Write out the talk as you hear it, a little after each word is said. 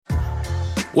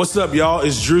What's up, y'all?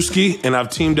 It's Drewski, and I've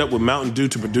teamed up with Mountain Dew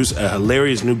to produce a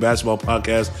hilarious new basketball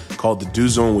podcast called The Dew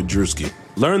Zone with Drewski.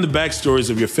 Learn the backstories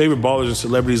of your favorite ballers and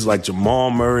celebrities like Jamal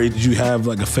Murray. Did you have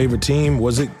like a favorite team?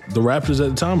 Was it the Raptors at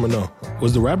the time or no?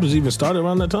 Was the Raptors even started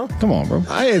around that time? Come on, bro.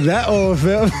 I ain't that old,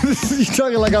 fam. You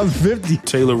talking like I'm 50.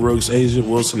 Taylor Rooks, Asia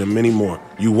Wilson, and many more.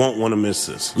 You won't want to miss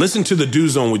this. Listen to The Dew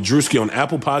Zone with Drewski on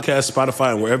Apple Podcasts,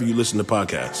 Spotify, and wherever you listen to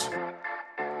podcasts.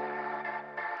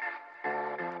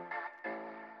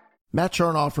 Matt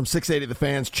Chernoff from 680 The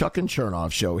Fans, Chuck and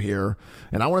Chernoff Show here.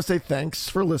 And I want to say thanks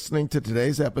for listening to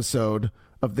today's episode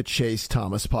of the Chase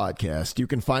Thomas Podcast. You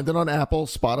can find it on Apple,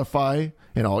 Spotify,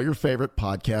 and all your favorite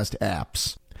podcast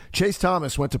apps. Chase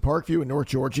Thomas went to Parkview in North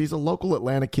Georgia. He's a local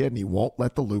Atlanta kid, and he won't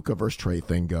let the Luka versus Trey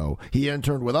thing go. He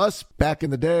interned with us back in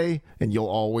the day, and you'll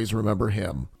always remember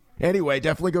him. Anyway,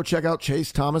 definitely go check out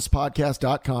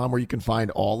ChaseThomasPodcast.com, where you can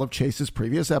find all of Chase's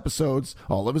previous episodes,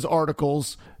 all of his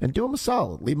articles, and do him a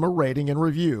solid. Leave him a rating and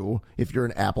review if you're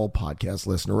an Apple Podcast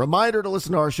listener. Reminder to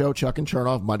listen to our show, Chuck and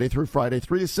Chernoff, Monday through Friday,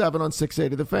 3 to 7 on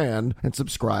 680 The Fan, and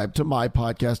subscribe to my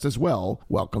podcast as well.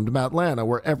 Welcome to Atlanta,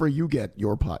 wherever you get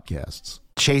your podcasts.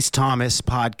 The Chase Thomas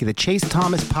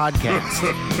Podcast.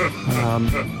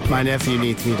 My nephew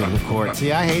needs me to record.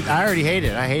 See, I already hate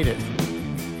it. I hate it.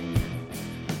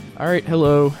 All right,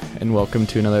 hello, and welcome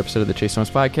to another episode of the Chase Thomas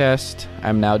Podcast.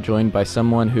 I'm now joined by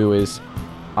someone who is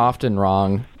often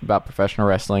wrong about professional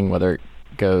wrestling, whether it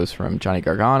goes from Johnny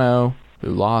Gargano, who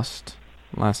lost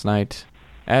last night,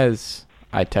 as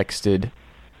I texted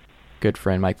good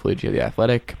friend Mike Piellucci of The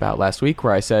Athletic about last week,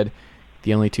 where I said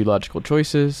the only two logical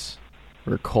choices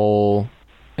were Cole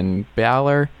and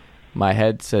Balor. My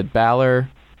head said Balor,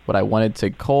 what I wanted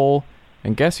said Cole,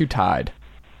 and guess who tied?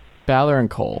 Balor and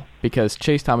Cole, because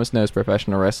Chase Thomas knows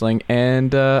professional wrestling,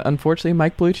 and unfortunately,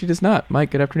 Mike Piellucci does not.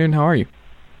 Mike, good afternoon. How are you?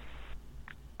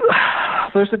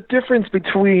 There's a difference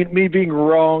between me being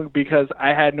wrong because I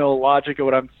had no logic of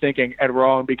what I'm thinking, and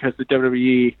wrong because the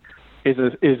WWE is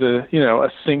a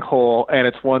sinkhole, and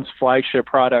its once flagship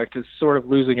product is sort of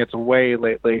losing its way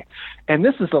lately. And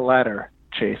this is the latter,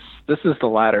 Chase. This is the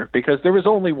latter, because there was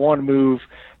only one move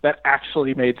that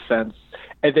actually made sense.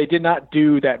 And they did not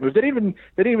do that move. They didn't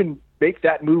even make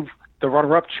that move the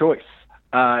runner-up choice.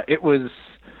 It was.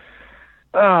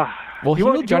 Well,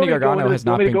 Johnny Gargano has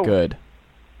not been good.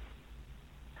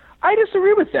 I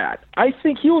disagree with that. I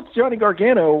think heel Johnny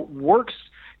Gargano works.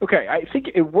 Okay, I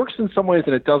think it works in some ways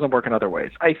and it doesn't work in other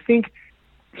ways. I think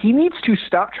he needs to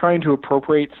stop trying to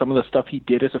appropriate some of the stuff he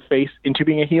did as a face into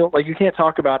being a heel. Like, you can't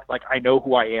talk about, like, I know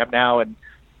who I am now, and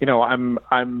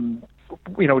I'm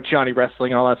Johnny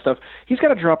Wrestling and all that stuff. He's got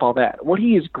to drop all that. What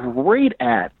he is great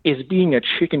at is being a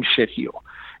chicken shit heel.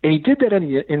 And he did that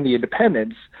in the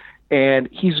independents, and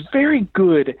he's very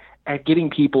good at getting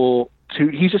people to –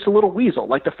 he's just a little weasel.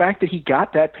 Like, the fact that he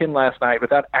got that pin last night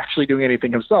without actually doing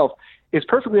anything himself is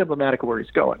perfectly emblematic of where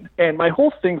he's going. And my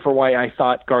whole thing for why I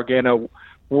thought Gargano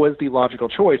was the logical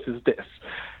choice is this.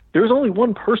 There's only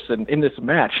one person in this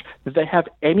match that they have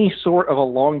any sort of a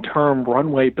long-term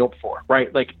runway built for,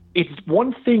 right? Like, it's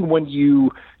one thing when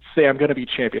you say, I'm going to be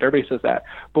champion. Everybody says that.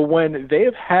 But when they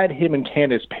have had him and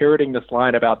Candice parroting this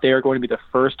line about they are going to be the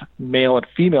first male and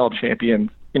female champion,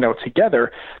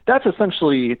 together, that's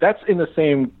in the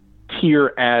same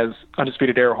tier as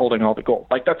Undisputed Era holding all the gold.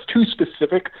 Like, that's too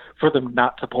specific for them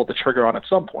not to pull the trigger on at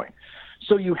some point.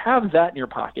 So you have that in your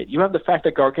pocket. You have the fact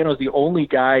that Gargano is the only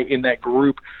guy in that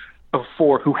group of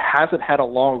four who hasn't had a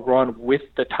long run with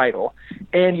the title.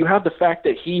 And you have the fact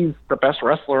that he's the best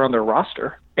wrestler on their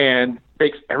roster and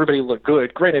makes everybody look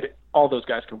good. Granted, all those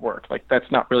guys can work. Like,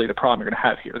 that's not really the problem you're going to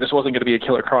have here. This wasn't going to be a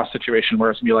Killer Cross situation where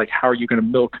it's going to be like, how are you going to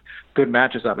milk good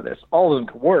matches out of this? All of them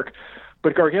can work.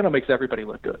 But Gargano makes everybody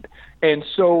look good. And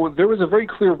so there was a very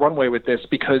clear runway with this,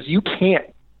 because you can't,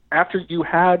 after you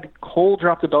had Cole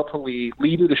drop the belt to Lee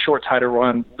do the short title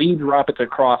run, Lee drop it to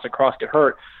Cross, and Cross get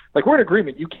hurt, like, we're in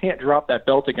agreement, you can't drop that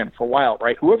belt again for a while,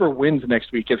 right? Whoever wins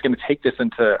next week is going to take this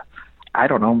into, I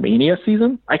don't know, Mania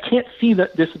season? I can't see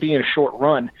that this being a short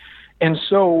run. And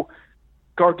so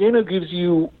Gargano gives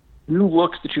you new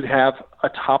looks that you have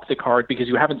atop the card because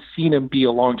you haven't seen him be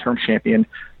a long-term champion.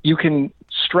 You can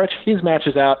stretch his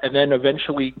matches out and then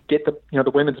eventually get the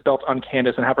women's belt on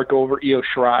Candice and have her go over Io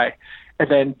Shirai, and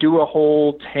then do a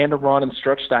whole tandem run and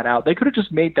stretch that out. They could have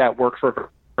just made that work for a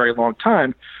very long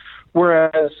time.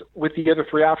 Whereas with the other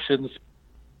three options,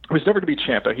 it was never going to be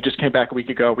Ciampa. He just came back a week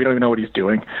ago. We don't even know what he's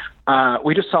doing.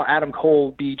 We just saw Adam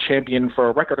Cole be champion for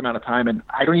a record amount of time, and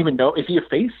I don't even know, is he a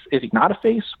face? Is he not a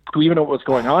face? Do we even know what's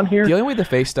going on here? The only way the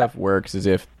face stuff works is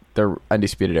if the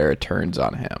Undisputed Era turns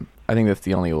on him. I think that's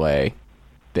the only way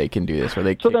they can do this, where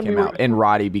they kick him out, and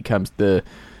Roddy becomes the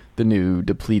the new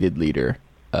depleted leader.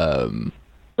 Okay,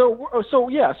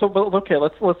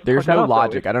 let's. There's no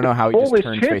logic. I don't know how he just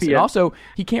turns face. And also,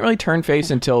 he can't really turn face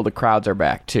until the crowds are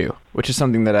back too, which is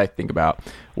something that I think about.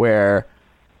 Where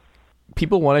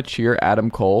people want to cheer Adam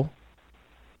Cole,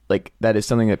 like that is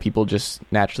something that people just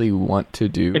naturally want to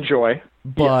do, enjoy.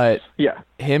 But yeah,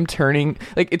 him turning,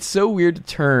 like, it's so weird to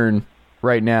turn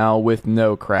right now with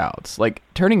no crowds. Like,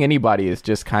 turning anybody is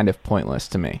just kind of pointless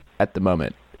to me at the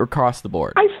moment, across the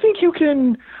board. I think you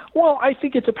can. Well, I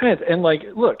think it depends. And, like,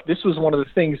 look, this was one of the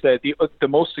things that the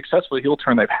most successful heel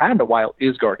turn they've had in a while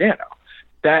is Gargano.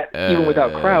 That, even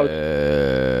without crowds,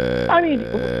 I mean,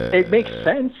 it makes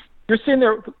sense. You're sitting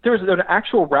there, there's an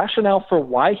actual rationale for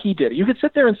why he did it. You could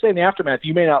sit there and say in the aftermath,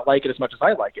 you may not like it as much as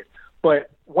I like it,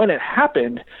 but when it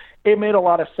happened, it made a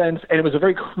lot of sense, and it was a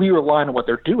very clear line of what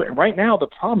they're doing. Right now, the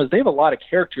problem is they have a lot of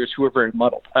characters who are very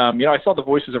muddled. I saw the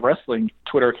Voices of Wrestling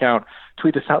Twitter account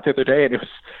tweet this out the other day, and it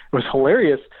was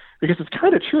hilarious because it's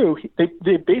kind of true.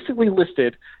 They basically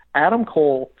listed Adam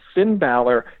Cole, Finn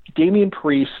Balor, Damian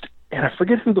Priest, and I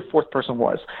forget who the fourth person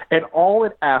was. And all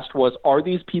it asked was, are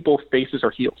these people faces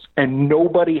or heels? And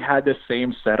nobody had the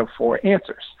same set of 4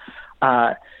 answers.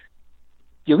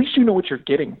 At least you know what you're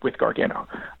getting with Gargano.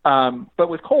 But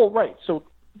with Cole, right, so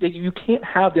you can't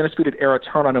have the Undisputed Era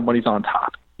turn on him when he's on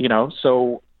top,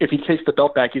 So if he takes the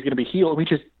belt back, he's going to be heel. And we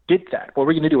just did that. What are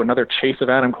we going to do, another chase of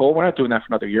Adam Cole? We're not doing that for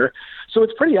another year. So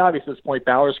it's pretty obvious at this point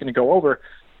Balor's going to go over.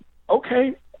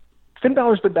 Okay, Finn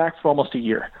Balor's been back for almost a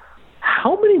year.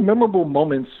 How many memorable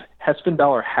moments has Finn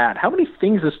Balor had? How many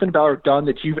things has Finn Balor done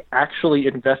that you've actually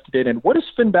invested in? And what is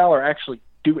Finn Balor actually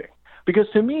doing? Because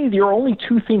to me, there are only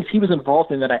 2 things he was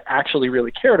involved in that I actually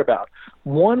really cared about.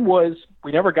 One was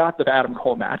we never got the Adam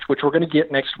Cole match, which we're going to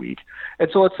get next week. And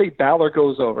so let's say Balor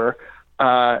goes over,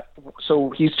 so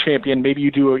he's champion. Maybe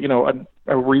you do a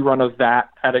rerun of that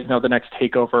at the next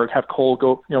takeover. Have Cole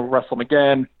go wrestle him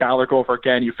again. Balor go over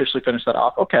again. You officially finish that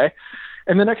off. Okay.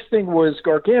 And the next thing was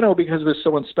Gargano because it was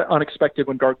so unexpected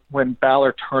when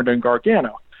Balor turned on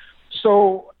Gargano.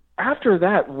 So after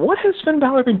that, what has Finn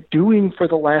Balor been doing for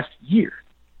the last year?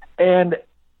 And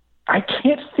I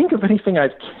can't think of anything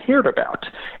I've cared about.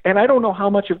 And I don't know how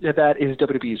much of that is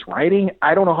WWE's writing.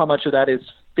 I don't know how much of that is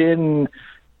Finn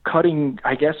cutting,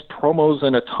 I guess, promos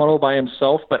in a tunnel by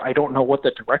himself, but I don't know what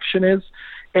the direction is.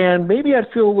 And maybe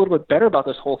I'd feel a little bit better about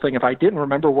this whole thing if I didn't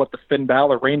remember what the Finn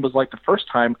Balor reign was like the first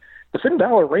time. The Finn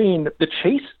Balor reign, the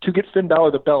chase to get Finn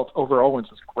Balor the belt over Owens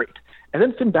was great. And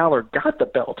then Finn Balor got the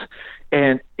belt,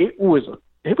 and it was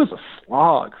a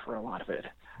slog for a lot of it.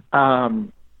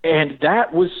 And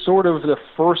that was sort of the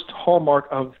first hallmark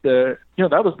of that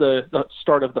was the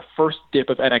start of the first dip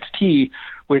of NXT,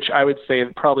 which I would say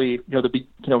probably,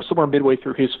 somewhere midway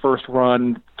through his first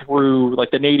run through,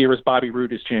 like, the nadir is Bobby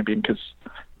Roode is champion, because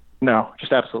no,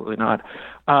 just absolutely not.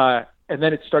 And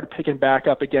then it started picking back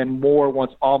up again more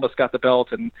once Almas got the belt,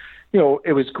 and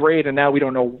it was great. And now we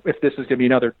don't know if this is going to be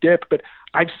another dip, but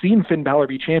I've seen Finn Balor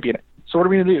be champion. So what are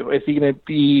we going to do? Is he going to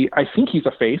be? I think he's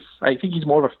a face. I think he's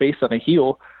more of a face than a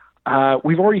heel.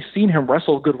 We've already seen him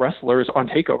wrestle good wrestlers on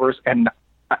takeovers, and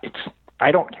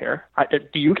I don't care.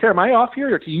 Do you care? Am I off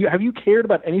here, or have you cared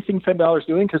about anything Finn Balor's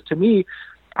doing? Because to me,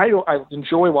 I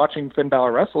enjoy watching Finn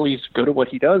Balor wrestle. He's good at what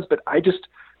he does, but I just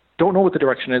don't know what the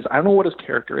direction is. I don't know what his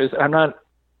character is. I'm not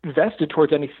vested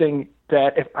towards anything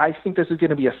that if I think this is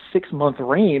going to be a 6-month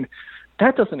reign,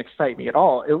 that doesn't excite me at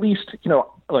all. At least,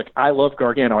 look, I love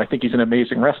Gargano. I think he's an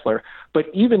amazing wrestler. But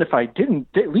even if I didn't,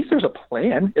 at least there's a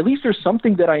plan. At least there's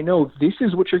something that I know this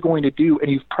is what you're going to do,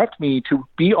 and you've prepped me to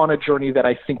be on a journey that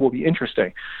I think will be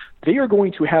interesting. They are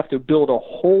going to have to build a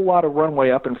whole lot of runway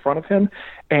up in front of him,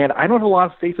 and I don't have a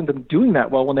lot of faith in them doing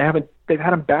that well when they've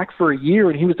had him back for a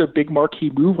year, and he was their big marquee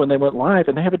move when they went live,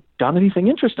 and they haven't done anything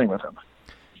interesting with him.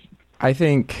 I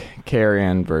think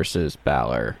Karrion versus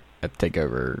Balor at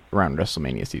TakeOver around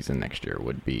WrestleMania season next year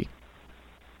would be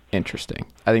interesting.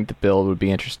 I think the build would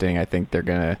be interesting. I think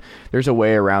there's a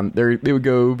way around they would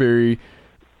go very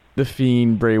the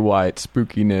Fiend Bray Wyatt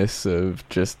spookiness of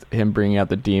just him bringing out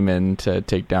the demon to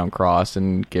take down Cross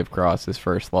and give Cross his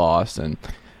first loss, and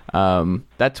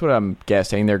that's what I'm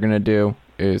guessing they're going to do,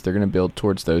 is they're going to build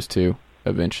towards those two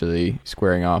eventually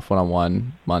squaring off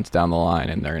one-on-one months down the line,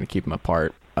 and they're going to keep them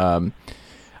apart.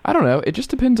 I don't know. It just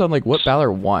depends on what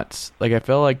Balor wants. I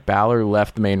feel like Balor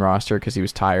left the main roster because he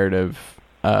was tired of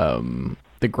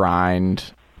the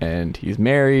grind, and he's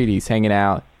married, he's hanging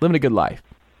out, living a good life.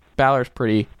 Balor's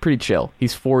pretty chill.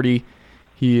 He's 40.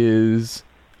 He is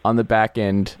on the back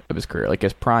end of his career.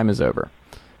 His prime is over.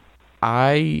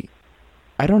 I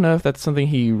I don't know if that's something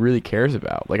he really cares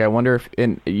about. Like, I wonder if,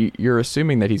 and you're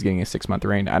assuming that he's getting a 6-month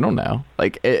reign. I don't know.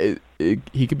 Like,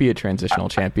 he could be a transitional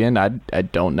champion. I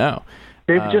don't know.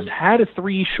 They've just had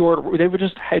they've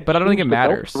just had, but I don't think it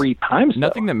matters 3 times.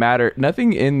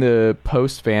 Nothing in the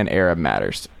post fan era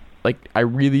matters. Like, I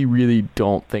really, really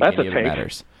don't think any of it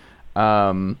matters.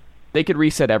 They could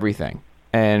reset everything.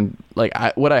 And like,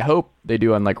 what I hope they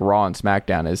do on like Raw and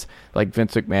SmackDown is like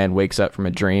Vince McMahon wakes up from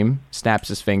a dream, snaps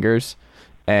his fingers,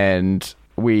 and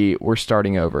we're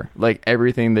starting over. Like,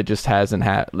 everything that just hasn't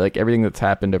like everything that's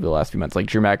happened over the last few months. Like,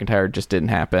 Drew McIntyre just didn't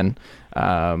happen.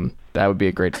 That would be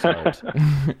a great start.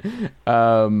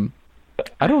 I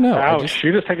don't know. Ouch,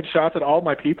 you're just taking shots at all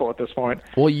my people at this point.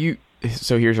 Well,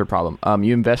 so here's your problem.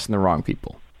 You invest in the wrong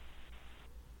people.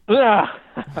 I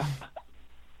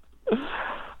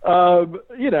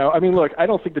mean, look, I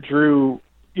don't think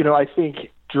I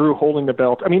think Drew holding the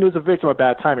belt, I mean, it was a victim of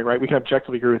bad timing, right? We can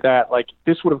objectively agree with that. Like,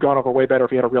 this would have gone over way better if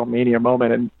he had a real Mania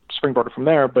moment and springboarded from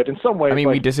there. But in some ways, I mean,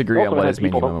 like, we disagree on what his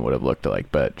Mania moment would have looked like,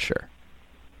 but sure.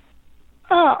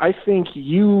 I think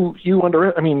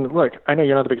I mean, look, I know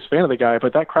you're not the biggest fan of the guy,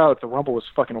 but that crowd at the Rumble was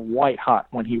fucking white hot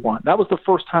when he won. That was the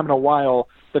first time in a while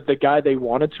that the guy they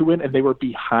wanted to win and they were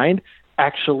behind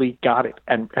actually got it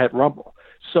at Rumble.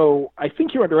 So I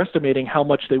think you're underestimating how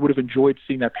much they would have enjoyed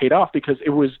seeing that paid off, because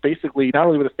it was basically not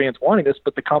only were the fans wanting this,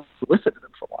 but the company solicited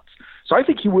them for once. So I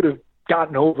think he would have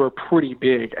gotten over pretty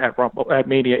big at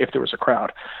Mania if there was a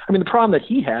crowd. I mean, the problem that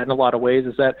he had in a lot of ways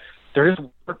is that there just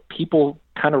weren't people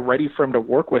kind of ready for him to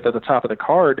work with at the top of the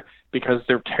card because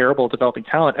they're terrible at developing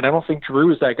talent. And I don't think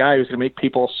Drew is that guy who's going to make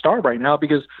people a star right now,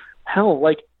 because hell,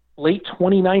 like, late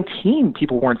 2019,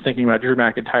 people weren't thinking about Drew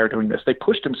McIntyre doing this. They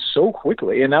pushed him so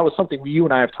quickly, and that was something you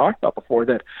and I have talked about before,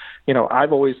 that,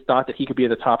 I've always thought that he could be at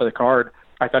the top of the card.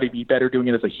 I thought he'd be better doing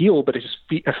it as a heel, but it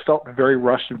felt very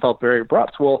rushed and felt very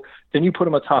abrupt. Well, then you put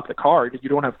him atop the card. You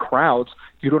don't have crowds.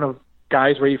 You don't have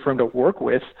guys ready for him to work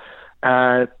with.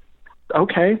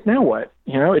 Okay, now what?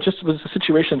 It just was a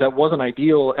situation that wasn't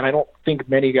ideal, and I don't think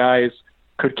many guys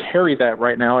could carry that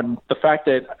right now. And the fact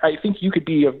that I think you could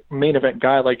be a main event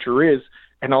guy like Drew is,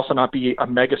 and also not be a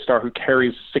megastar who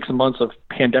carries 6 months of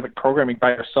pandemic programming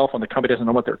by yourself when the company doesn't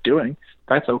know what they're doing,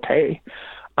 that's okay.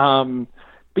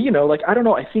 But, I don't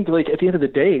know. I think, like, at the end of the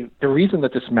day, the reason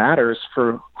that this matters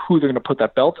for who they're going to put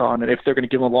that belt on and if they're going to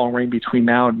give them a long reign between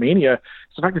now and Mania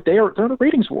is the fact that they're in a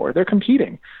ratings war. They're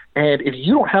competing. And if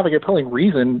you don't have a compelling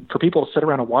reason for people to sit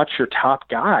around and watch your top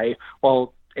guy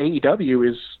while AEW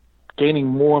is gaining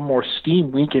more and more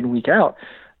steam week in, week out,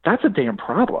 that's a damn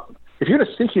problem. If you're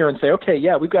going to sit here and say, okay,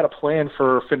 yeah, we've got a plan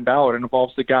for Finn Balor, it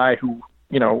involves the guy who,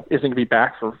 isn't going to be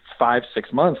back for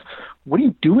 5-6 months, what are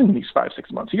you doing these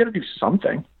 5-6 months? You got to do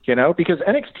something, because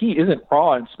NXT isn't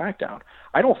Raw and SmackDown.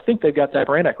 I don't think they've got that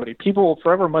brand equity. People,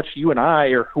 forever much you and I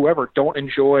or whoever, don't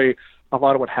enjoy a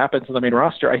lot of what happens in the main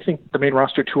roster. I think the main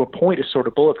roster, to a point, is sort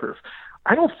of bulletproof.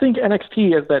 I don't think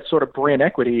NXT has that sort of brand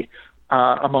equity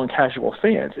among casual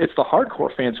fans. It's the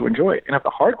hardcore fans who enjoy it. And if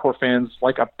the hardcore fans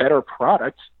like a better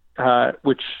product,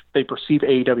 which they perceive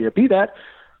AEW to be that,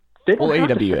 they don't have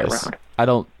to stick around. I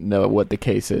don't know what the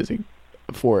case is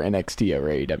for NXT over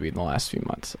AEW in the last few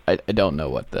months. I don't know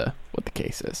what the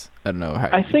case is. I don't know how.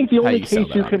 I think the only case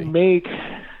you can make.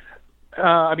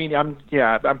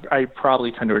 I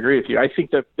probably tend to agree with you. I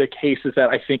think that the case is that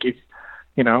I think it's,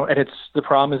 and it's the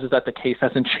problem is that the case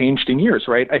hasn't changed in years,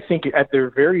 right? I think at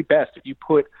their very best, if you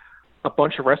put a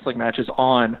bunch of wrestling matches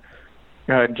on,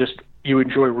 and just you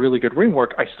enjoy really good ring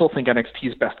work, I still think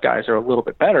NXT's best guys are a little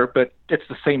bit better, but it's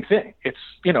the same thing. It's,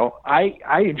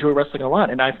 I enjoy wrestling a lot,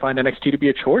 and I find NXT to be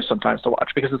a chore sometimes to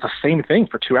watch because it's the same thing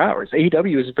for 2 hours.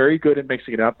 AEW is very good at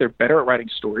mixing it up. They're better at writing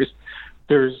stories.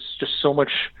 There's just so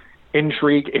much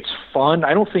intrigue. It's fun.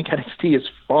 I don't think NXT is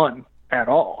fun at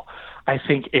all. I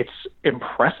think it's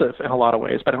impressive in a lot of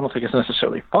ways, but I don't think it's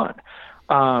necessarily fun.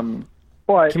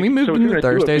 But can we move them to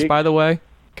Thursdays, by the way?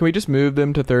 Can we just move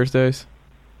them to Thursdays?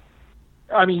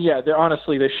 I mean, yeah,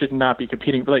 they should not be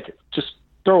competing. Like, just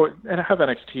throw it and have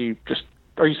NXT. Just,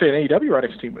 are you saying AEW or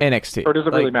NXT? NXT. Or does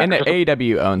it really matter? And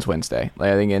AEW owns Wednesday.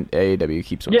 Like, I think AEW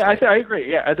keeps Wednesday. Yeah, I agree.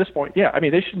 Yeah, at this point, yeah. I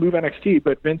mean, they should move NXT,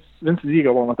 but Vince's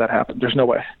ego won't let that happen. There's no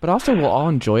way. But also, we'll all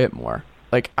enjoy it more.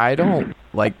 Like, I don't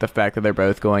like the fact that they're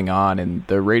both going on, and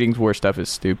the ratings war stuff is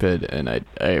stupid, and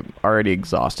I'm already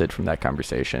exhausted from that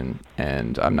conversation,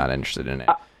 and I'm not interested in it.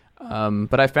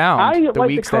 But I found the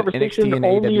weeks that NXT and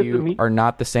AEW are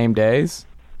not the same days,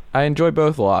 I enjoy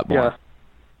both a lot more. Yeah.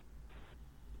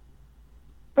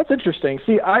 That's interesting.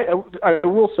 See, I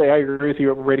will say I agree with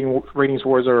you. Ratings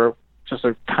wars are just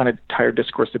a kind of tired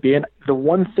discourse to be in. The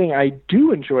one thing I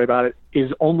do enjoy about it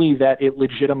is only that it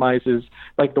legitimizes,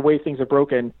 like the way things are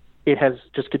broken, it has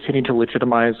just continued to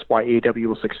legitimize why AEW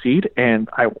will succeed, and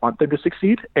I want them to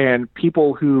succeed. And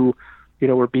people who,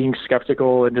 were being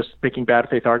skeptical and just making bad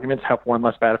faith arguments have one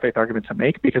less bad faith argument to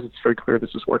make because it's very clear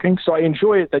this is working. So I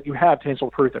enjoy it that you have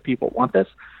tangible proof that people want this.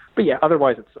 But yeah,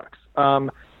 otherwise it sucks.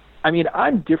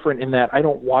 I'm different in that I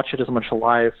don't watch it as much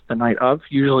live the night of.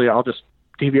 Usually I'll just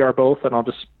DVR both, and I'll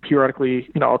just periodically,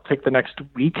 I'll take the next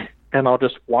week and I'll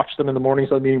just watch them in the mornings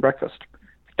I'm eating breakfast.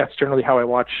 That's generally how I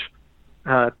watch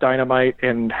Dynamite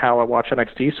and how I watch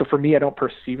NXT. So for me, I don't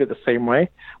perceive it the same way.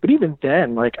 But even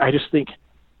then, I just think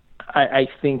I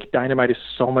think Dynamite is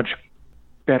so much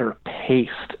better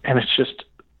paced, and it's just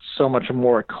so much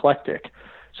more eclectic.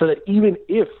 So that even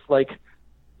if, I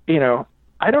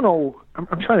don't know,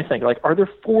 I'm trying to think, are there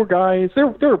 4 guys? There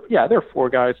are 4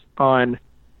 guys on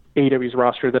AEW's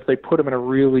roster that if they put them in a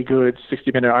really good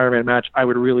 60-minute Iron Man match, I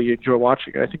would really enjoy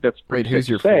watching it. I think that's pretty who's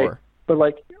your say. 4? But,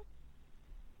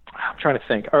 I'm trying to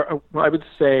think. I would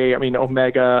say,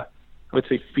 Omega. I would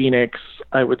say Phoenix.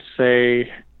 I would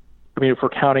say, if we're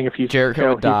counting if he's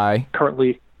Jericho would die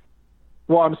currently.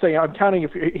 Well, I'm counting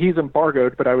if he's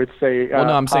embargoed, but I would say. Well,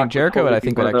 no, I'm saying Jericho would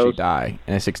actually die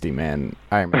in a 60-man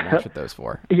Iron Man match with those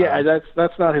 4. Yeah,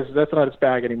 that's not his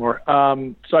bag anymore.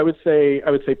 So I would say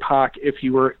Pac if he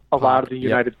were allowed in the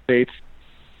United States.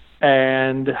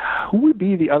 And who would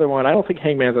be the other one? I don't think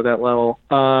Hangman's at that level.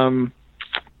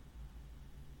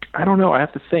 I don't know. I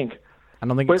have to think. I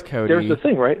don't think it's Cody. There's the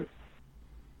thing, right?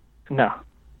 No.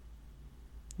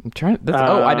 I'm trying.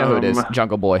 I know who it is.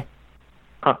 Jungle Boy.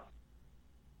 Huh.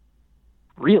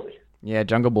 Really? Yeah,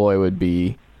 Jungle Boy would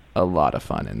be a lot of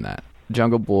fun in that.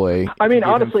 Jungle Boy.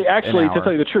 Honestly, actually, to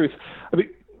tell you the truth,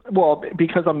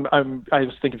 because I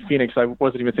was thinking Phoenix, I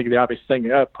wasn't even thinking the obvious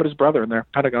thing. Put his brother in there,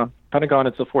 Pentagon. Pentagon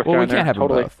is the 4th guy in there. We can't have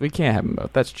totally. them both. We can't have them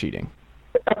both. That's cheating.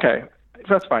 Okay.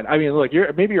 That's fine. Look,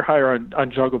 maybe you're higher on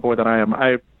Jungle Boy than I am.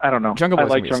 I don't know. Jungle Boy's I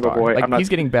like Jungle Boy. He's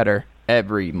getting better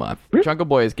every month. Really? Jungle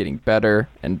Boy is getting better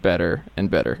and better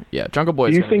and better. Yeah, Jungle Boy.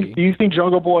 Do you think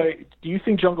Jungle Boy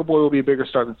will be a bigger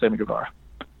star than Sammy Guevara?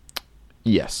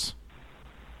 Yes.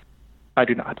 I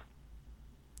do not.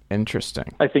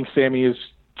 Interesting. I think Sammy is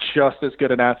just as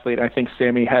good an athlete. I think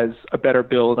Sammy has a better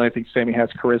build, and I think Sammy has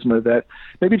charisma that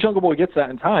maybe Jungle Boy gets that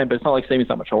in time, but it's not like Sammy's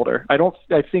that much older. I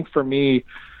think for me,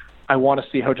 I want to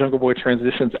see how Jungle Boy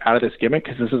transitions out of this gimmick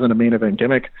because this isn't a main event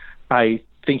gimmick. I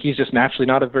think he's just naturally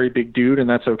not a very big dude, and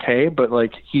that's okay, but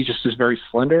he just is very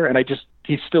slender, and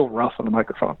he's still rough on the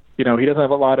microphone. He doesn't have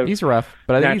a lot of. He's rough,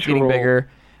 but I think he's getting bigger.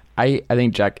 I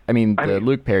think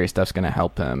Luke Perry stuff's going to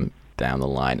help him down the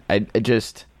line. I think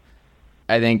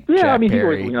Jack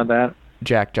Perry, he's on that.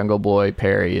 Jack Jungle Boy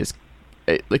Perry is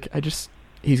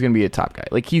he's going to be a top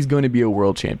guy. He's going to be a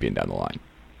world champion down the line.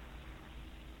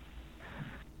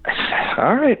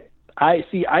 All right. I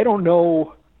don't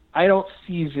know. I don't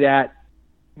see that.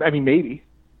 Maybe.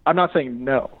 I'm not saying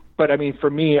no. But, for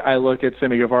me, I look at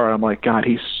Sammy Guevara and I'm like, God,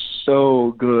 he's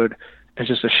so good as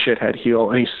just a shithead heel.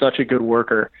 And he's such a good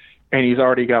worker. And he's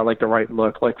already got, the right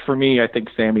look. For me, I think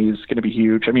Sammy's going to be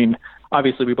huge.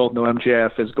 Obviously, we both know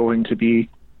MJF is going to be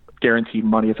guaranteed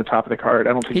money at the top of the card.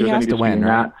 I don't think he there's has any to win, that.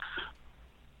 right?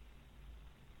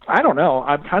 I don't know.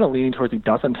 I'm kind of leaning towards he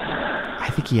doesn't. I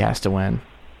think he has to win.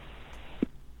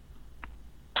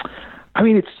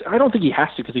 I don't think he has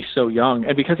to because he's so young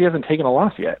and because he hasn't taken a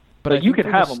loss yet. But you could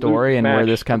have a story and match. where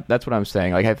this comes. That's what I'm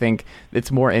saying. I think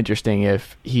it's more interesting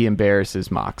if he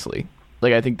embarrasses Moxley.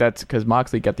 I think that's because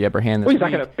Moxley got the upper hand. He's not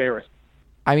going to embarrass.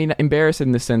 Embarrass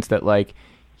in the sense that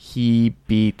he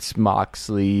beats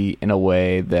Moxley in a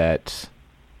way that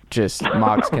just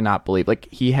Mox cannot believe.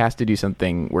 He has to do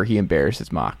something where he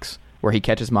embarrasses Mox, where he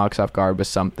catches Mox off guard with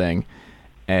something.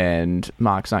 And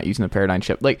Mox not using the paradigm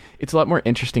shift. It's a lot more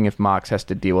interesting if Mox has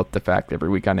to deal with the fact every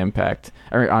week on Dynamite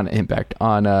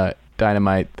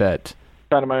that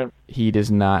he does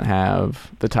not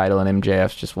have the title and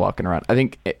MJF's just walking around. I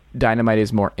think Dynamite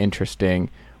is more interesting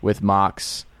with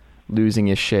Mox losing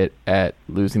his shit at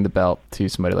losing the belt to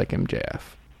somebody like MJF.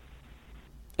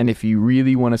 And if you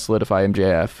really want to solidify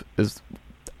MJF as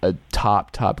a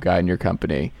top guy in your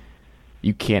company,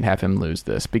 you can't have him lose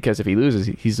this, because if he loses,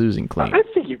 he's losing clean. I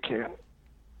think you can.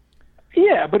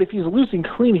 Yeah, but if he's losing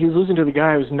clean, he's losing to the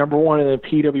guy who's number 1 in the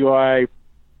PWI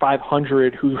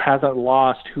 500, who hasn't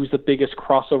lost, who's the biggest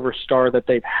crossover star that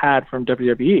they've had from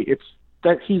WWE. It's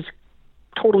that he's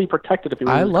totally protected if he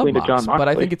loses clean to Jon Moxley. But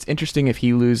I think it's interesting if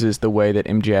he loses the way that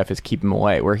MJF is keeping him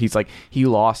away, where he's he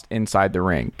lost inside the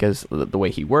ring, because the way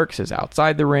he works is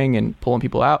outside the ring and pulling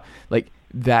people out.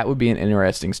 That would be an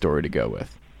interesting story to go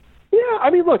with. Yeah, I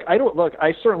mean, look.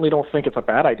 I certainly don't think it's a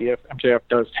bad idea if MJF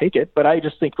does take it, but I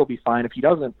just think he'll be fine if he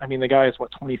doesn't. I mean, the guy is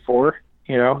 24.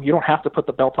 You know, you don't have to put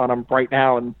the belt on him right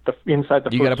now, and inside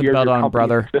the you first gotta put year the belt of your on him,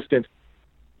 brother. existence.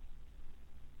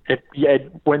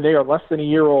 When they are less than a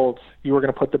year old, you were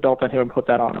going to put the belt on him and put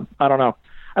that on him. I don't know.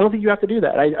 I don't think you have to do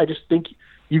that. I just think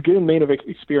you get him main event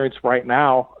experience right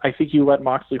now. I think you let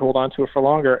Moxley hold on to it for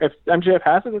longer. If MJF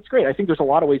has it, that's great. I think there's a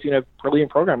lot of ways you can have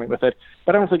brilliant programming with it,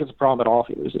 but I don't think it's a problem at all if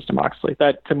he loses to Moxley.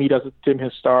 That, to me, doesn't dim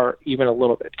his star even a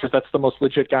little bit, because that's the most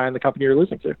legit guy in the company you're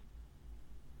losing to.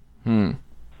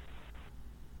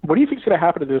 What do you think is going to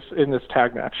happen to in this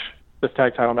tag match, this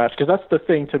tag title match? Because that's the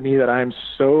thing to me that I'm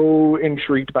so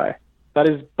intrigued by. That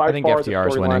is by far the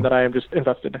storyline that I am just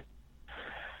invested in.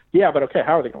 Yeah, but okay,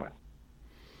 how are they going to win?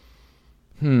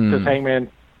 Does Hangman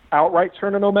outright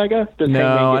turn on Omega? Does Hangman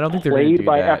I don't think they're played do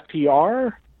by that.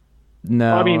 FTR?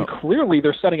 No. I mean, clearly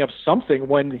they're setting up something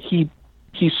when he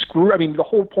screwed. I mean, the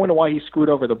whole point of why he screwed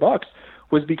over the Bucks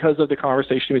was because of the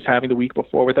conversation he was having the week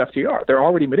before with FTR. They're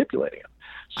already manipulating him.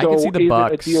 So I can see the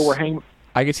Bucks. It a deal where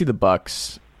I could see the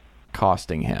Bucks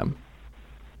costing him.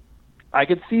 I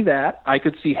could see that. I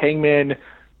could see Hangman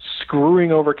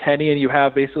screwing over Kenny, and you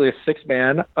have basically a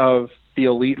six-man of the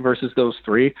Elite versus those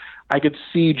three. I could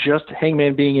see just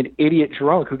Hangman being an idiot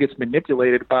drunk who gets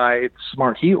manipulated by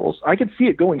smart heels. I could see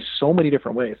it going so many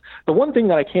different ways. The one thing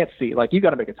that I can't see, like, you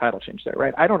got to make a title change there,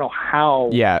 right? I don't know how.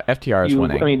 Yeah, FTR is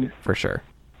winning. I mean, for sure.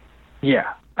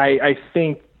 Yeah, I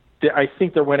think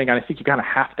they're winning, and I think you kind of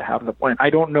have to have the win. I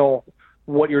don't know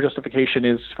what your justification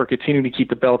is for continuing to keep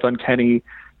the belt on Kenny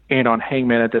and on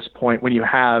Hangman at this point when you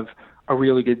have a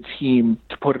really good team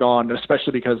to put it on,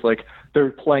 especially because like they're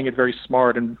playing it very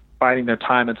smart and biding their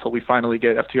time until we finally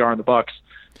get FTR and the Bucks.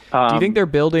 Do you think they're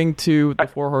building to the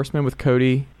Four Horsemen with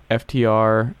Cody,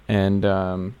 FTR,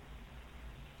 and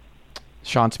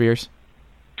Sean Spears?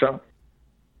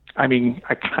 I mean,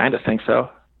 I kind of think so.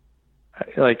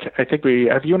 Like, I think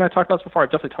have you and I talked about this before?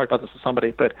 I've definitely talked about this with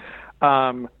somebody, but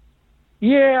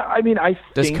yeah, I mean,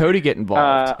 does Cody get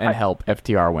involved and help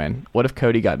FTR win? What if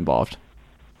Cody got involved?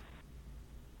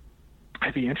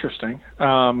 It'd be interesting.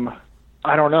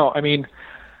 I don't know. I mean,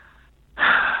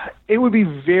 it would be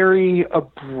very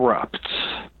abrupt,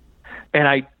 and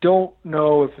I don't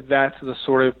know if that's the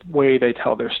sort of way they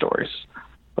tell their stories.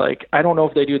 Like, I don't know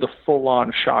if they do the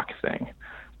full-on shock thing.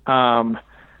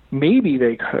 Maybe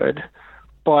they could,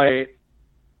 but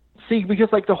see, because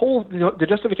like the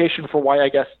justification for why I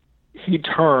guess he'd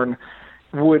turn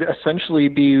would essentially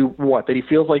be what? That he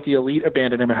feels like the Elite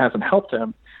abandoned him and hasn't helped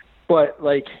him. But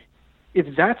like,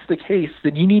 if that's the case,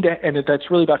 then you need to, and that's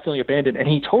really about feeling abandoned. And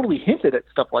he totally hinted at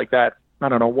stuff like that. I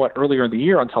don't know what, earlier in the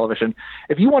year on television.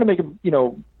 If you want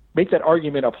to make that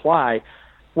argument apply,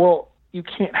 well, you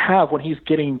can't have, when he's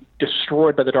getting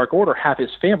destroyed by the Dark Order, have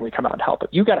his family come out and help him.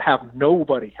 You got to have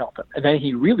nobody help him, and then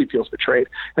he really feels betrayed.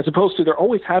 As opposed to they're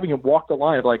always having him walk the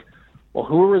line of like, well,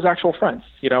 who are his actual friends?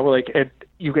 And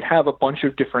you could have a bunch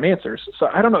of different answers. So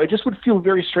I don't know. It just would feel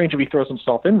very strange if he throws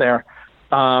himself in there.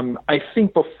 I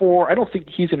don't think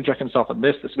he's going to inject himself in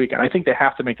this weekend. I think they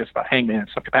have to make this about Hangman in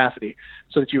some capacity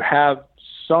so that you have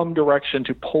some direction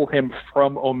to pull him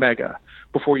from Omega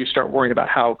before you start worrying about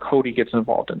how Cody gets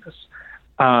involved in this.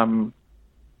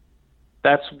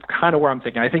 That's kind of where I'm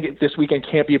thinking. I think this weekend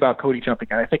can't be about Cody jumping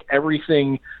in. I think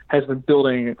everything has been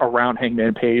building around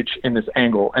Hangman Page in this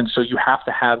angle, and so you have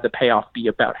to have the payoff be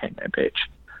about Hangman Page.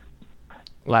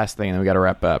 Last thing, and then we got to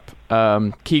wrap up.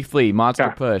 Keith Lee,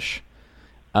 Monster Push.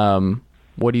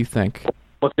 What do you think?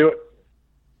 Let's do it.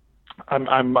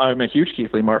 I'm a huge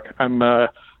Keith Lee mark.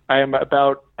 I am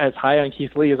about as high on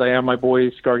Keith Lee as I am my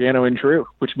boys Gargano and Drew,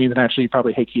 which means that actually you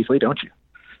probably hate Keith Lee, don't you?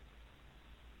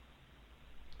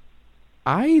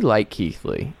 I like Keith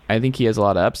Lee. I think he has a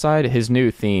lot of upside. His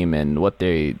new theme and what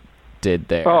they did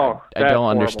there. I don't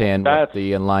understand what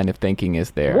the line of thinking is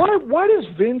there. What does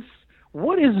Vince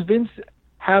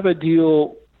have a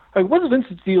deal? Like, what is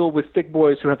Vince's deal with thick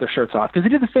boys who have their shirts off? Because he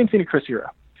did the same thing to Chris Hero.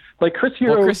 Like Chris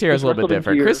Hero. Well, Chris Hero is a little bit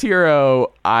different. Chris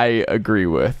Hero, I agree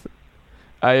with.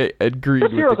 I agreed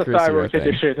with the Chris Hero thing. Chris Hero's a thyroid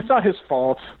condition. It's not his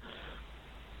fault.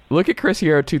 Look at Chris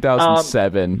Hero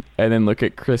 2007, and then look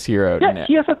at Chris Hero now.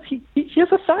 He has a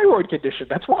thyroid condition.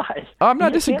 That's why. I'm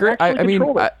not disagreeing. I mean,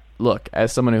 look,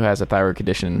 as someone who has a thyroid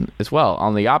condition as well,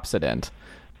 on the opposite end.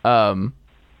 Now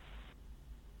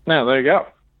there you go.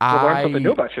 Learn something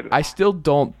new about you today. I still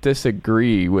don't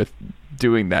disagree with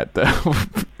doing that, though.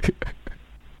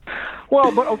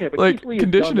 Well, but okay, but like,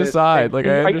 condition aside, like,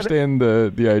 I understand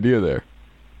the idea there.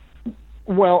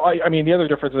 Well, I mean, the other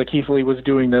difference is that Keith Lee was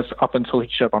doing this up until he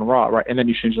showed up on Raw, right? And then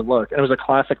you change the look. And it was a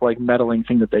classic, like, meddling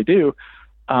thing that they do.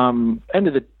 End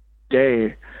of the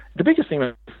day, the biggest thing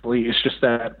with Lee is just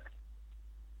that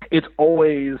it's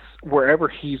always wherever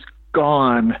he's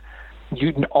gone,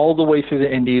 all the way through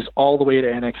the Indies, all the way to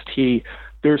NXT,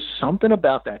 there's something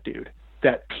about that dude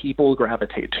that people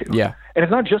gravitate to. Yeah. And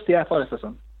it's not just the athleticism.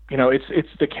 It's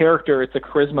the character, it's the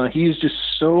charisma. He's just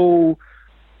so,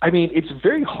 it's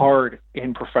very hard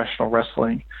in professional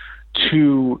wrestling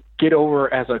to get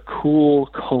over as a cool,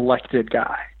 collected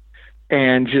guy.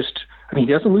 And just, he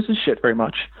doesn't lose his shit very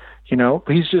much, but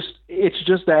it's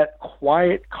just that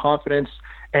quiet confidence,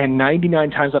 and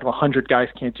 99 times out of 100 guys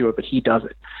can't do it, but he does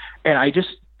it. And I just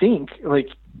think,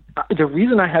 the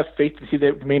reason I have faith to see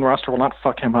the main roster will not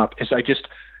fuck him up is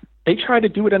they tried to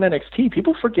do it in NXT.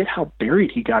 People forget how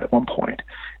buried he got at one point.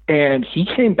 And he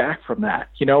came back from that.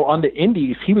 On the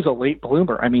Indies, he was a late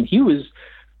bloomer. He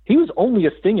was only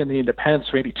a thing in the independents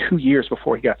for maybe 2 years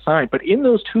before he got signed. But in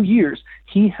those 2 years,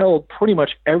 he held pretty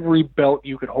much every belt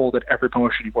you could hold at every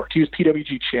promotion he worked. He was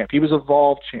PWG champ. He was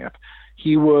Evolve champ.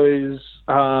 He was,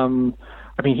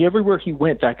 everywhere he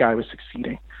went, that guy was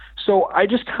succeeding. So I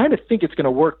just kind of think it's going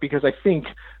to work, because I think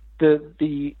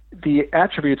the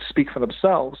attributes speak for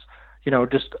themselves.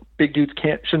 Just big dudes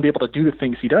shouldn't be able to do the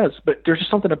things he does, but there's just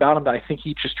something about him that I think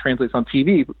he just translates on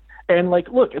TV. And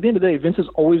look, at the end of the day, Vince is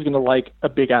always going to like a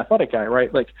big athletic guy,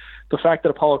 right? The fact that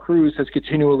Apollo Crews has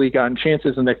continually gotten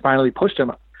chances and they finally pushed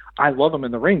him. I love him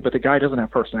in the ring, but the guy doesn't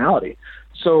have personality.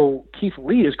 So Keith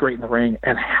Lee is great in the ring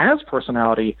and has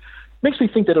personality. Makes me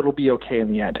think that it'll be okay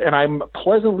in the end. And I'm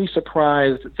pleasantly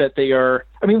surprised that they are.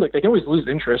 Look, they can always lose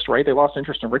interest, right? They lost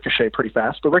interest in Ricochet pretty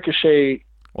fast, but Ricochet,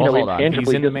 hold on.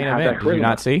 He's in the main event. Did you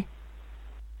not see?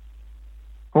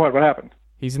 What happened?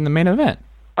 He's in the main event.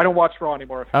 I don't watch Raw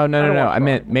anymore. Oh, no. I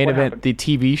meant main event, happened? The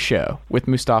TV show with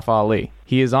Mustafa Ali.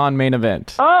 He is on main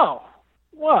event. Oh,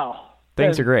 wow.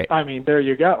 Things are great. There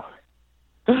you go.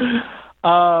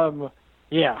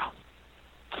 Yeah.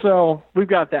 So we've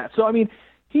got that. So,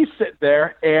 he's sitting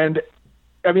there, and,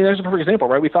 there's a perfect example,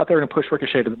 right? We thought they were going to push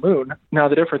Ricochet to the moon. Now,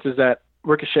 the difference is that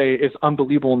Ricochet is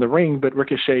unbelievable in the ring, but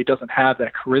Ricochet doesn't have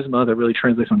that charisma that really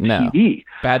translates on TV.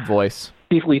 Bad voice.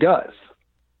 Keith Lee does.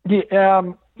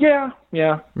 Yeah.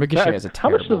 Ricochet has a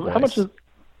terrible voice.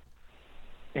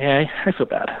 Yeah, I feel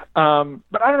bad.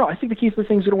 But I don't know. I think the Keith Lee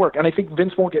thing's going to work, and I think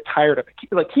Vince won't get tired of it.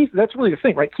 Keith, that's really the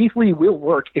thing, right? Keith Lee will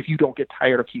work if you don't get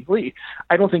tired of Keith Lee.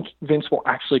 I don't think Vince will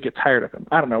actually get tired of him.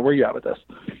 I don't know. Where are you at with this?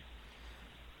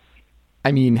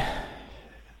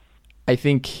 I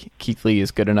think Keith Lee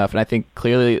is good enough, and I think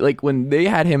clearly, when they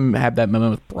had him have that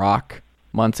moment with Brock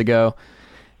months ago,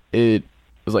 it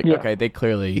was okay, they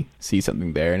clearly see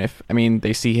something there. And if,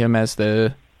 they see him as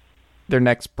their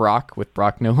next Brock, with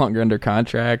Brock no longer under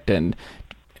contract, and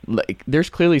there's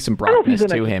clearly some Brockness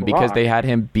to him because they had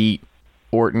him beat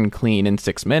Orton clean in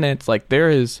 6 minutes. There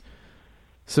is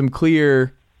some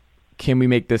clear, can we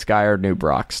make this guy our new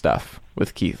Brock stuff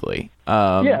with Keith Lee?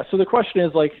 So the question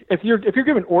is, if you're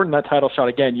giving Orton that title shot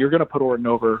again, you're going to put Orton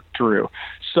over Drew.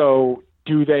 So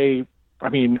are they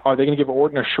going to give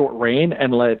Orton a short reign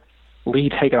and let Lee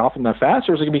take it off him that fast,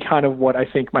 or is it going to be kind of what I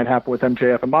think might happen with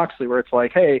MJF and Moxley, where it's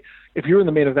hey, if you're in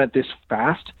the main event this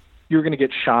fast, you're going to get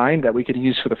shine that we could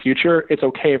use for the future. It's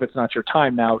okay if it's not your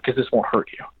time now, because this won't hurt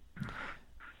you.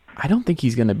 I don't think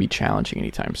he's going to be challenging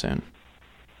anytime soon.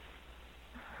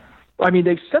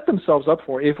 They've set themselves up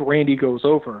for if Randy goes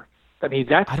over. That's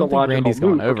the logical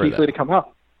move for Keith Lee to come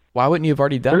up. Why wouldn't you have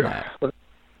already done that?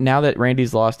 Now that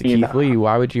Randy's lost to Keith Lee,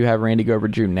 why would you have Randy go over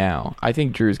Drew now? I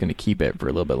think Drew's going to keep it for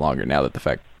a little bit longer now that the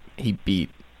fact he beat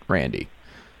Randy.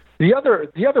 The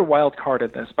other wild card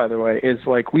in this, by the way, is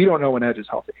we don't know when Edge is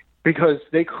healthy, because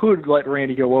they could let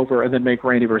Randy go over and then make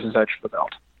Randy versus Edge for the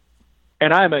belt.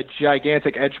 And I'm a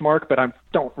gigantic Edge mark, but I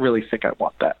don't really think I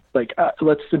want that.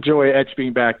 Let's enjoy Edge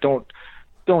being back. Don't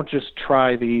just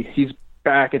try he's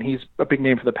back and he's a big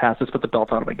name for the past. Let's put the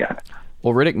belt on him again.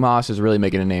 Well, Riddick Moss is really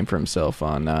making a name for himself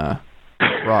on Raw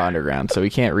Underground, so we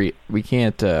can't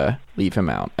leave him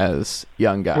out as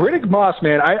young guy. Riddick Moss,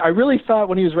 man, I really thought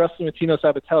when he was wrestling with Tino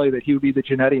Sabatelli that he would be the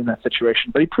Jannetty in that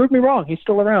situation, but he proved me wrong. He's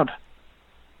still around.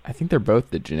 I think they're both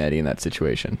the Jannetty in that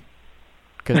situation,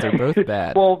 because they're both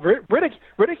bad. Well, Riddick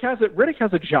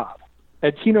has a job,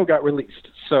 and Tino got released,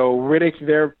 so Riddick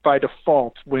there by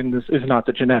default is not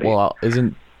the Jannetty. Well,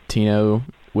 isn't Tino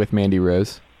with Mandy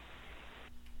Rose?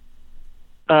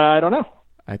 I don't know.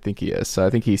 I think he is. So I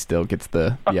think he still gets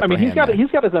the upper hand he's got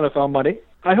his NFL money.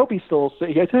 I hope he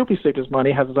saved his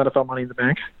money, has his NFL money in the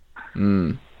bank.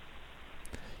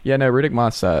 Yeah, no, Riddick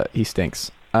Moss, he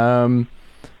stinks.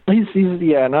 He's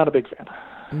not a big fan.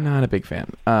 Not a big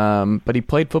fan. But he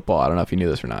played football. I don't know if you knew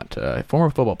this or not. Former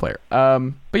football player.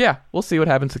 But yeah, we'll see what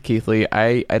happens with Keith Lee.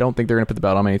 I don't think they're going to put the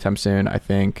belt on him anytime soon. I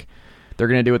think they're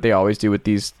going to do what they always do with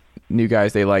these new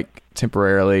guys they like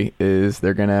temporarily, is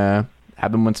they're going to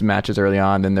have them win some matches early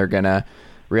on, then they're going to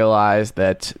realize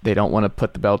that they don't want to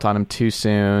put the belt on them too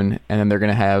soon, and then they're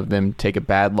going to have them take a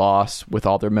bad loss with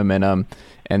all their momentum,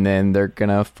 and then they're going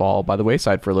to fall by the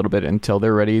wayside for a little bit until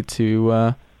they're ready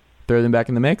to throw them back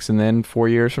in the mix, and then 4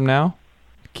 years from now,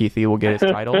 Keithy will get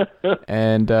his title,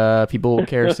 and people will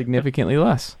care significantly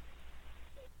less.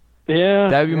 Yeah.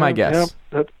 That would be my guess.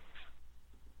 Yeah,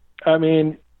 I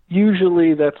mean,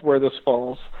 usually that's where this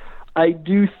falls. I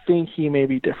do think he may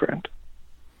be different.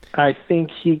 I think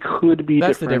he could be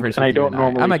That's different. the difference. And I don't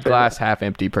normally. I'm a say glass that. half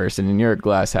empty person, and you're a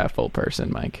glass half full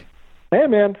person, Mike. Hey,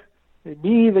 man.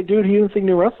 Me, the dude who didn't think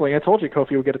new wrestling. I told you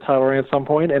Kofi would get a title reign at some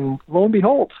point, and lo and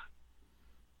behold.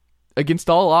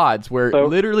 Against all odds, where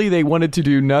literally they wanted to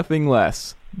do nothing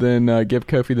less than give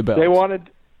Kofi the belt. They wanted.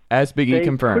 As Big E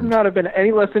confirmed. Could not have been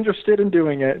any less interested in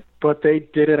doing it, but they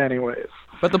did it anyways.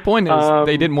 But the point is,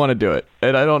 they didn't want to do it,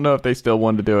 and I don't know if they still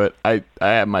want to do it. I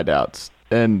have my doubts,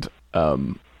 and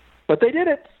but they did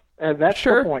it, and that's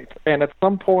the point. And at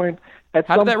some point,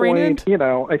 how did that reign end? You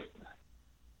know,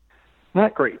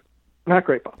 not great,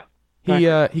 Bob. He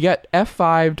got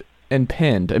F5'd and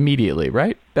pinned immediately,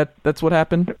 right? That's what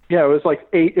happened. Yeah, it was like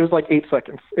 8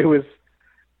 seconds. It was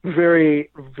very,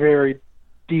 very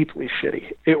deeply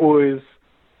shitty. It was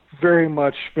very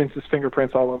much Vince's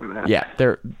fingerprints all over that. Yeah,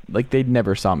 they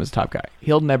never saw him as top guy.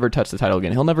 He'll never touch the title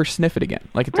again. He'll never sniff it again.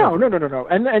 Like it's no. over. No.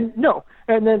 And then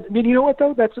I mean, you know what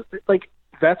though? That's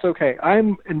okay.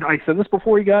 And I said this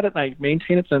before he got it, and I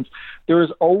maintain it since. There is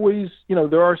always,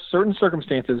 there are certain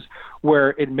circumstances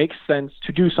where it makes sense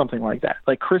to do something like that.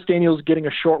 Like Chris Daniels getting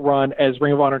a short run as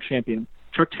Ring of Honor champion.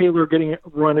 Chuck Taylor getting a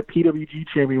run at PWG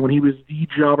champion when he was the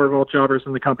jobber of all jobbers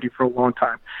in the company for a long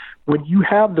time. When you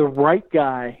have the right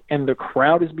guy and the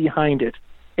crowd is behind it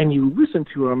and you listen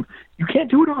to him, you can't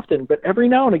do it often, but every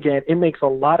now and again it makes a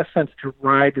lot of sense to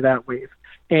ride that wave.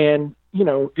 And,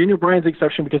 Daniel Bryan's the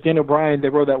exception because Daniel Bryan, they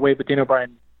rode that wave, but Daniel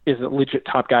Bryan is a legit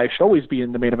top guy, should always be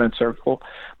in the main event circle.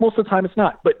 Most of the time it's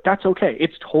not, but that's okay.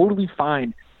 It's totally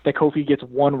fine that Kofi gets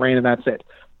one reign and that's it.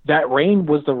 That reign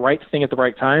was the right thing at the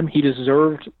right time. I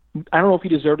don't know if he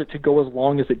deserved it to go as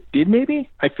long as it did maybe.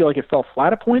 I feel like it fell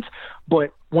flat at points,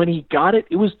 but when he got it,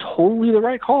 it was totally the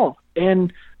right call.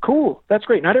 And cool, that's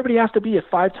great. Not everybody has to be a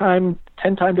 5-time,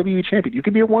 10-time WWE champion. You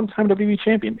could be a 1-time WWE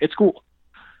champion. It's cool.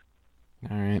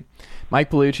 All right.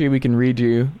 Mike Piellucci, we can read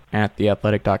you at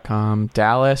theathletic.com.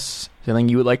 Dallas, something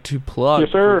you would like to plug?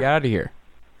 Yes, sir. Before we get out of here.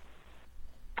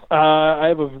 I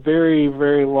have a very,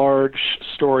 very large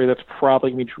story that's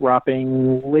probably going to be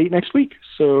dropping late next week,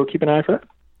 so keep an eye for that.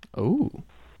 Oh.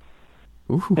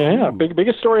 Yeah,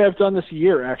 biggest story I've done this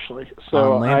year, actually.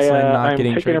 So Lance Lynn not I'm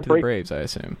getting taking traded a to break. the Braves, I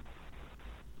assume.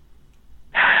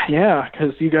 Yeah,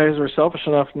 because you guys were selfish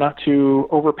enough not to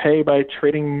overpay by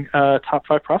trading top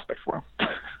 5 prospect for him.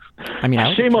 I mean,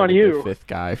 I shame on you. The 5th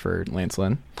guy for Lance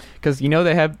Lynn, because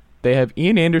they have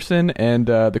Ian Anderson and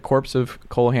the corpse of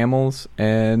Cole Hamels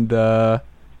and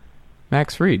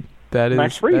Max Fried. That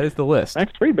is the list.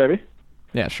 Max Fried, baby.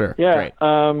 Yeah, sure. Yeah. Great.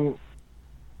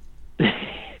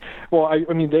 Well,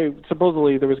 I mean, they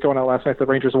supposedly there was going out last night. The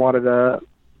Rangers wanted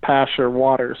Pash or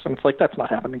Waters, and it's like that's not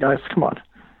happening, guys. Come on.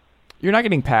 You're not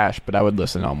getting Pash, but I would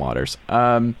listen on Waters.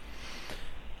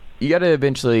 You got to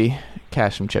eventually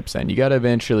cash some chips in. You got to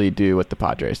eventually do what the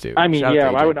Padres do. I mean, yeah,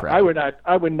 I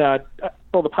would not.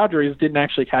 Well, the Padres didn't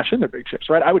actually cash in their big chips,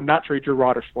 right? I would not trade Drew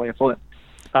Waters for Lance Lynn.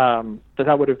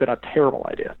 That would have been a terrible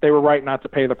idea. They were right not to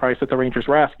pay the price that the Rangers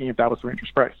were asking if that was the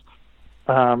Rangers' price.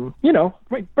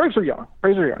 Braves are young.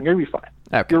 You're going to be fine.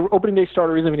 Okay. Your opening day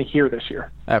starter isn't even here this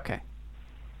year. Okay.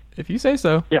 If you say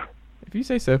so. Yeah. If you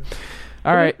say so.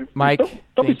 All right, Mike.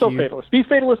 Don't be so fatalist. Be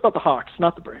fatalist about the Hawks,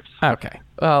 not the Braves. Okay.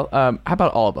 Well, how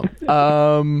about all of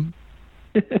them?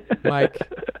 Mike,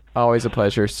 always a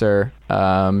pleasure, sir.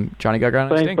 Johnny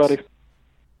Gargano Thanks, stinks. buddy.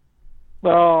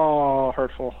 Oh,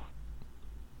 hurtful.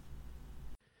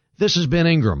 This is Ben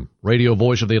Ingram, radio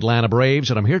voice of the Atlanta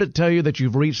Braves, and I'm here to tell you that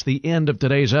you've reached the end of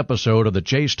today's episode of the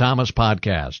Chase Thomas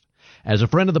Podcast. As a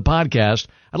friend of the podcast,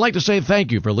 I'd like to say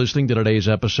thank you for listening to today's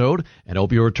episode and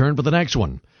hope you return for the next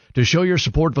one. To show your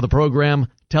support for the program,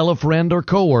 tell a friend or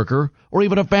coworker or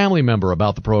even a family member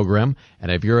about the program.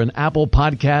 And if you're an Apple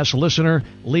Podcast listener,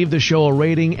 leave the show a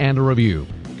rating and a review.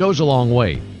 Goes a long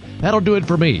way. That'll do it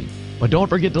for me. But don't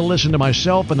forget to listen to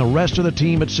myself and the rest of the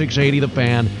team at 680 The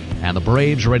Fan and the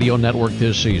Braves Radio Network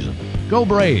this season. Go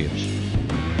Braves!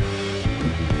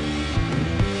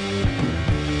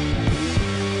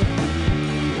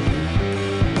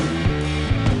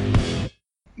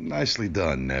 Nicely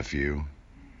done, nephew.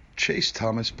 Chase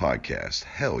Thomas Podcast.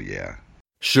 Hell yeah.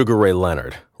 Sugar Ray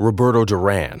Leonard, Roberto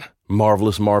Duran,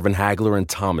 Marvelous Marvin Hagler, and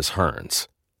Thomas Hearns.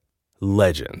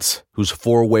 Legends, whose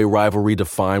four-way rivalry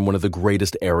defined one of the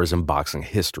greatest eras in boxing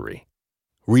history.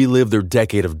 Relive their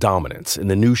decade of dominance in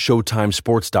the new Showtime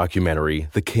sports documentary,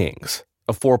 The Kings,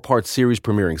 a 4-part series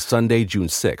premiering Sunday, June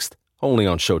 6th, only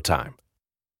on Showtime.